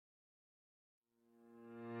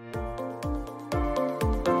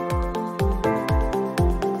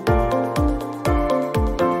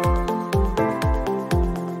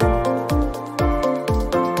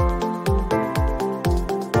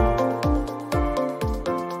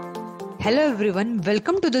Hello everyone,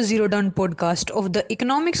 welcome to the Zero Down podcast of the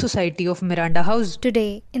Economic Society of Miranda House.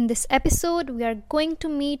 Today, in this episode, we are going to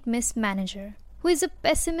meet Miss Manager, who is a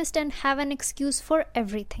pessimist and have an excuse for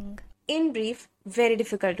everything. In brief, very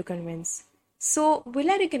difficult to convince. So,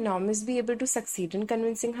 will our economists be able to succeed in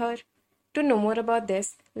convincing her? To know more about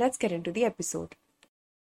this, let's get into the episode.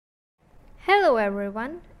 Hello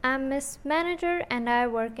everyone, I'm Miss Manager and I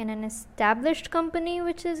work in an established company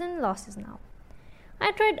which is in losses now.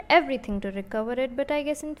 I tried everything to recover it, but I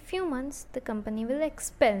guess in few months the company will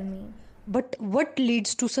expel me. But what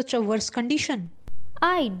leads to such a worse condition?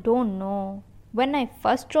 I don't know. When I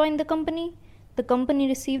first joined the company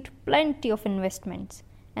received plenty of investments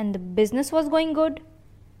and the business was going good.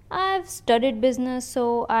 I've studied business,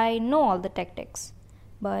 so I know all the tactics.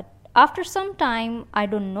 But after some time, I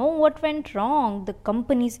don't know what went wrong. The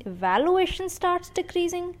company's evaluation starts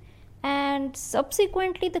decreasing, and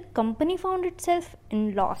subsequently, the company found itself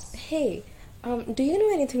in loss. Hey, do you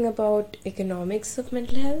know anything about economics of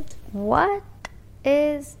mental health? What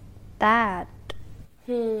is that?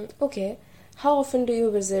 Okay. How often do you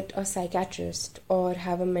visit a psychiatrist or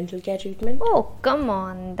have a mental care treatment? Oh, come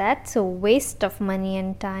on, that's a waste of money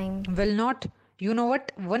and time. Well, not. You know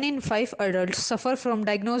what? 1 in 5 adults suffer from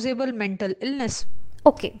diagnosable mental illness.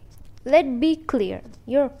 Okay, let's be clear.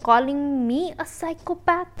 You're calling me a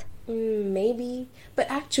psychopath? Maybe. But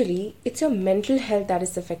actually, it's your mental health that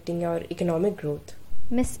is affecting your economic growth.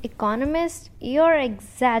 Miss Economist, you're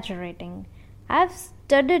exaggerating. I've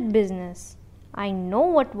studied business. I know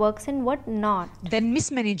what works and what not. Then,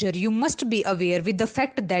 Miss Manager, you must be aware with the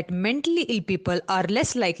fact that mentally ill people are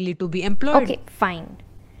less likely to be employed. Okay, fine.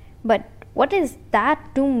 But what is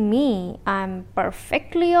that to me? I'm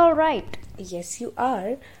perfectly alright. Yes, you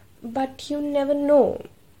are, but you never know,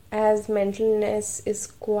 as mental illness is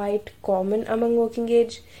quite common among working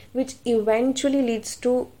age, which eventually leads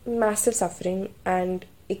to massive suffering and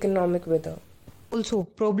economic wither. Also,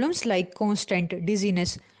 problems like constant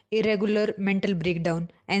dizziness, irregular mental breakdown,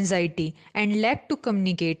 anxiety, and lack to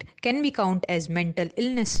communicate can be counted as mental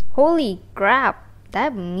illness. Holy crap!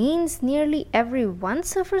 That means nearly everyone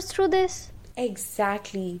suffers through this?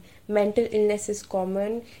 Exactly. Mental illness is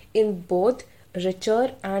common in both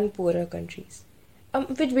richer and poorer countries.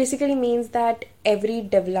 Which basically means that every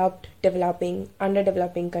developed, developing,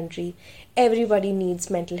 underdeveloping country, everybody needs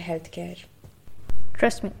mental health care.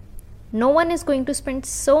 Trust me, no one is going to spend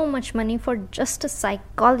so much money for just a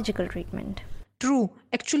psychological treatment. True,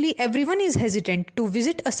 actually, everyone is hesitant to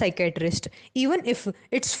visit a psychiatrist, even if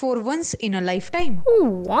it's for once in a lifetime. Who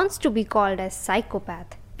wants to be called a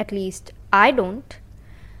psychopath? At least I don't.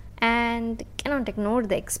 And cannot ignore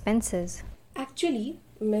the expenses. Actually,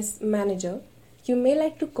 Miss Manager, you may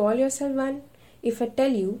like to call yourself one if I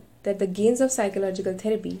tell you that the gains of psychological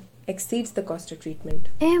therapy exceeds the cost of treatment.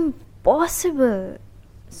 Impossible!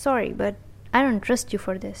 Sorry, but I don't trust you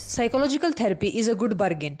for this. Psychological therapy is a good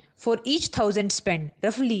bargain. For each 1,000 spent,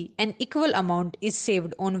 roughly an equal amount is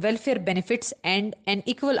saved on welfare benefits and an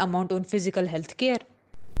equal amount on physical health care.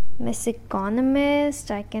 Miss Economist,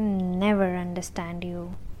 I can never understand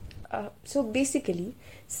you. So basically,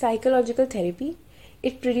 psychological therapy,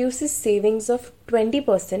 it produces savings of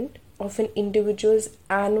 20% of an individual's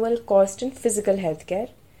annual cost in physical health care,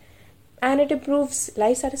 and it improves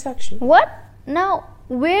life satisfaction. What? Now,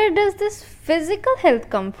 where does this physical health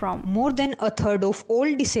come from? More than a third of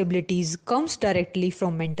all disabilities comes directly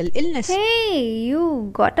from mental illness. Hey, you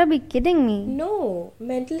gotta be kidding me. No,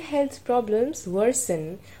 mental health problems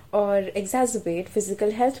worsen or exacerbate physical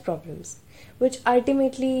health problems, which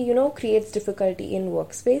ultimately, creates difficulty in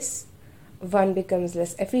workspace. One becomes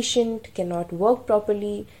less efficient, cannot work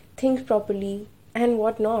properly, think properly, and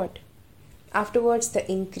whatnot. Afterwards,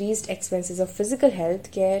 the increased expenses of physical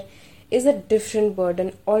health care is a different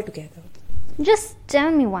burden altogether. Just tell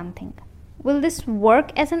me one thing. Will this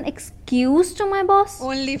work as an excuse to my boss?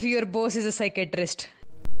 Only if your boss is a psychiatrist.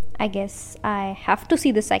 I guess I have to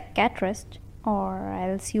see the psychiatrist, or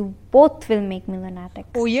else you both will make me lunatic.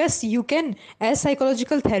 Oh yes, you can, as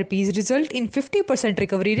psychological therapies result in 50%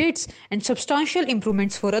 recovery rates and substantial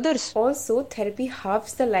improvements for others. Also, therapy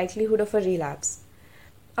halves the likelihood of a relapse.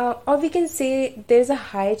 Or we can say there's a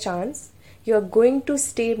high chance you're going to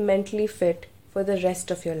stay mentally fit for the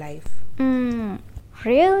rest of your life.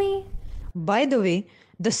 Really? By the way,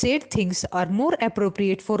 the said things are more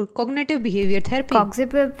appropriate for cognitive behavior therapy.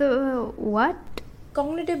 What?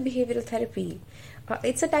 Cognitive behavioral therapy.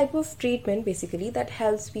 It's a type of treatment basically that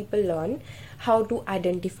helps people learn how to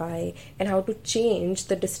identify and how to change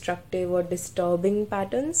the destructive or disturbing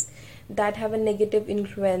patterns that have a negative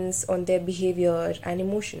influence on their behavior and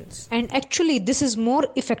emotions. And actually, this is more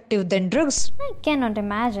effective than drugs. I cannot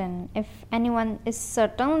imagine if anyone is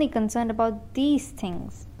certainly concerned about these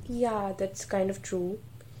things. Yeah, that's kind of true.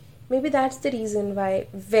 Maybe that's the reason why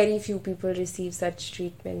very few people receive such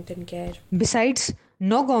treatment and care. Besides,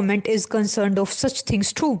 no government is concerned of such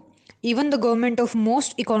things too. Even the government of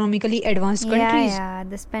most economically advanced countries. Yeah,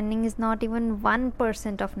 the spending is not even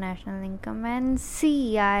 1% of national income. And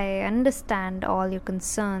see, I understand all your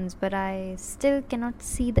concerns, but I still cannot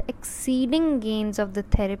see the exceeding gains of the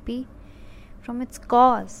therapy from its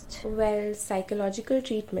cost. Well, psychological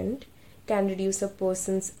treatment can reduce a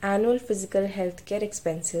person's annual physical health care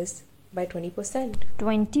expenses by 20%.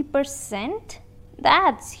 20%?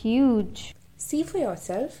 That's huge. See for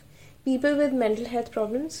yourself, people with mental health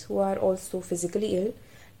problems who are also physically ill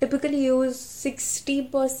typically use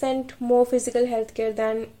 60% more physical health care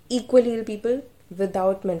than equally ill people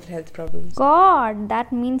without mental health problems. God,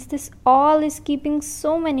 that means this all is keeping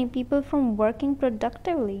so many people from working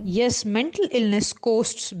productively. Yes, mental illness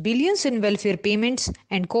costs billions in welfare payments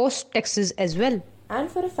and costs taxes as well.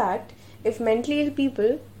 And for a fact, if mentally ill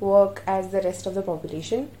people work as the rest of the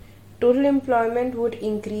population, total employment would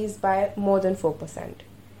increase by more than 4%.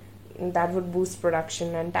 That would boost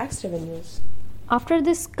production and tax revenues. After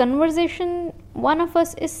this conversation, one of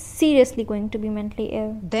us is seriously going to be mentally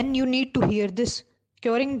ill. Then you need to hear this.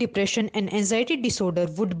 Curing depression and anxiety disorder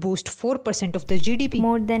would boost 4% of the GDP.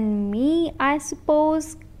 More than me, I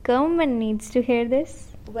suppose. Government needs to hear this.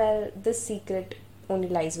 Well, this secret only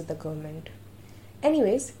lies with the government.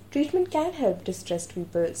 Anyways, treatment can help distressed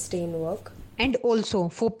people stay in work. And also,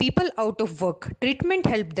 for people out of work, treatment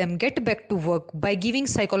help them get back to work by giving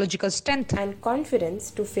psychological strength. And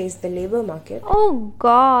confidence to face the labor market. Oh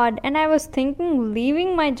God, and I was thinking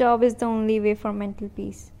leaving my job is the only way for mental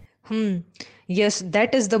peace. Yes,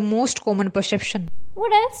 that is the most common perception.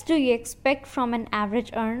 What else do you expect from an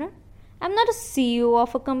average earner? I'm not a CEO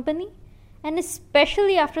of a company, and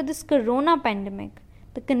especially after this corona pandemic,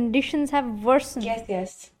 the conditions have worsened.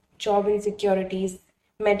 Yes. Job insecurities,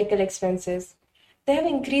 medical expenses, they have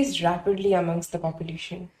increased rapidly amongst the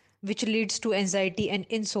population. Which leads to anxiety and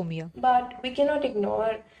insomnia. But we cannot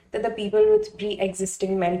ignore that the people with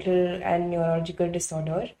pre-existing mental and neurological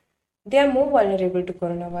disorder, they are more vulnerable to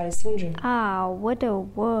coronavirus syndrome. What a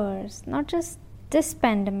worse. Not just this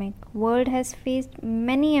pandemic, world has faced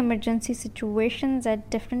many emergency situations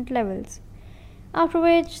at different levels, after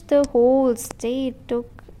which the whole state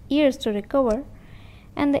took years to recover,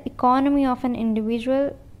 and the economy of an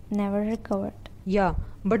individual never recovered. Yeah,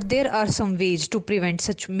 but there are some ways to prevent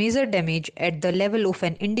such major damage at the level of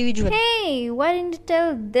an individual. Hey, why didn't you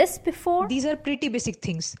tell this before? These are pretty basic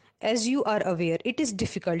things. As you are aware, it is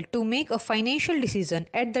difficult to make a financial decision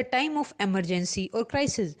at the time of emergency or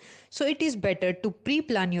crisis. So it is better to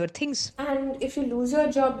pre-plan your things. And if you lose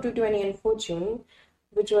your job due to any unfortune,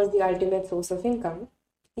 which was the ultimate source of income,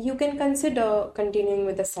 you can consider continuing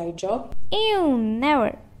with a side job. Ew,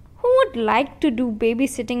 never. Who would like to do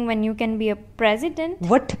babysitting when you can be a president?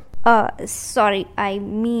 What? Sorry, I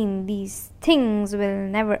mean these things will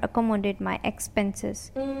never accommodate my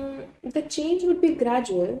expenses. The change would be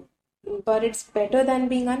gradual, but it's better than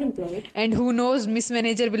being unemployed. And who knows, Miss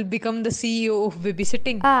Manager will become the CEO of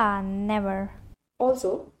babysitting. Never.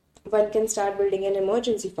 Also, one can start building an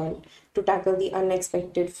emergency fund to tackle the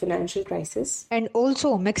unexpected financial crisis. And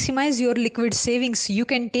also maximize your liquid savings. You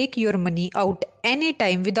can take your money out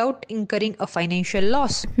anytime without incurring a financial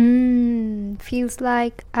loss. Feels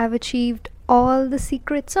like I've achieved all the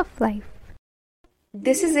secrets of life.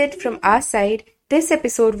 This is it from our side. This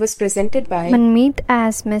episode was presented by Manmeet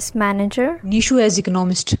as Miss Manager, Nishu as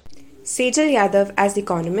economist. Sejal Yadav as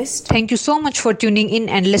economist. Thank you so much for tuning in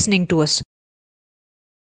and listening to us.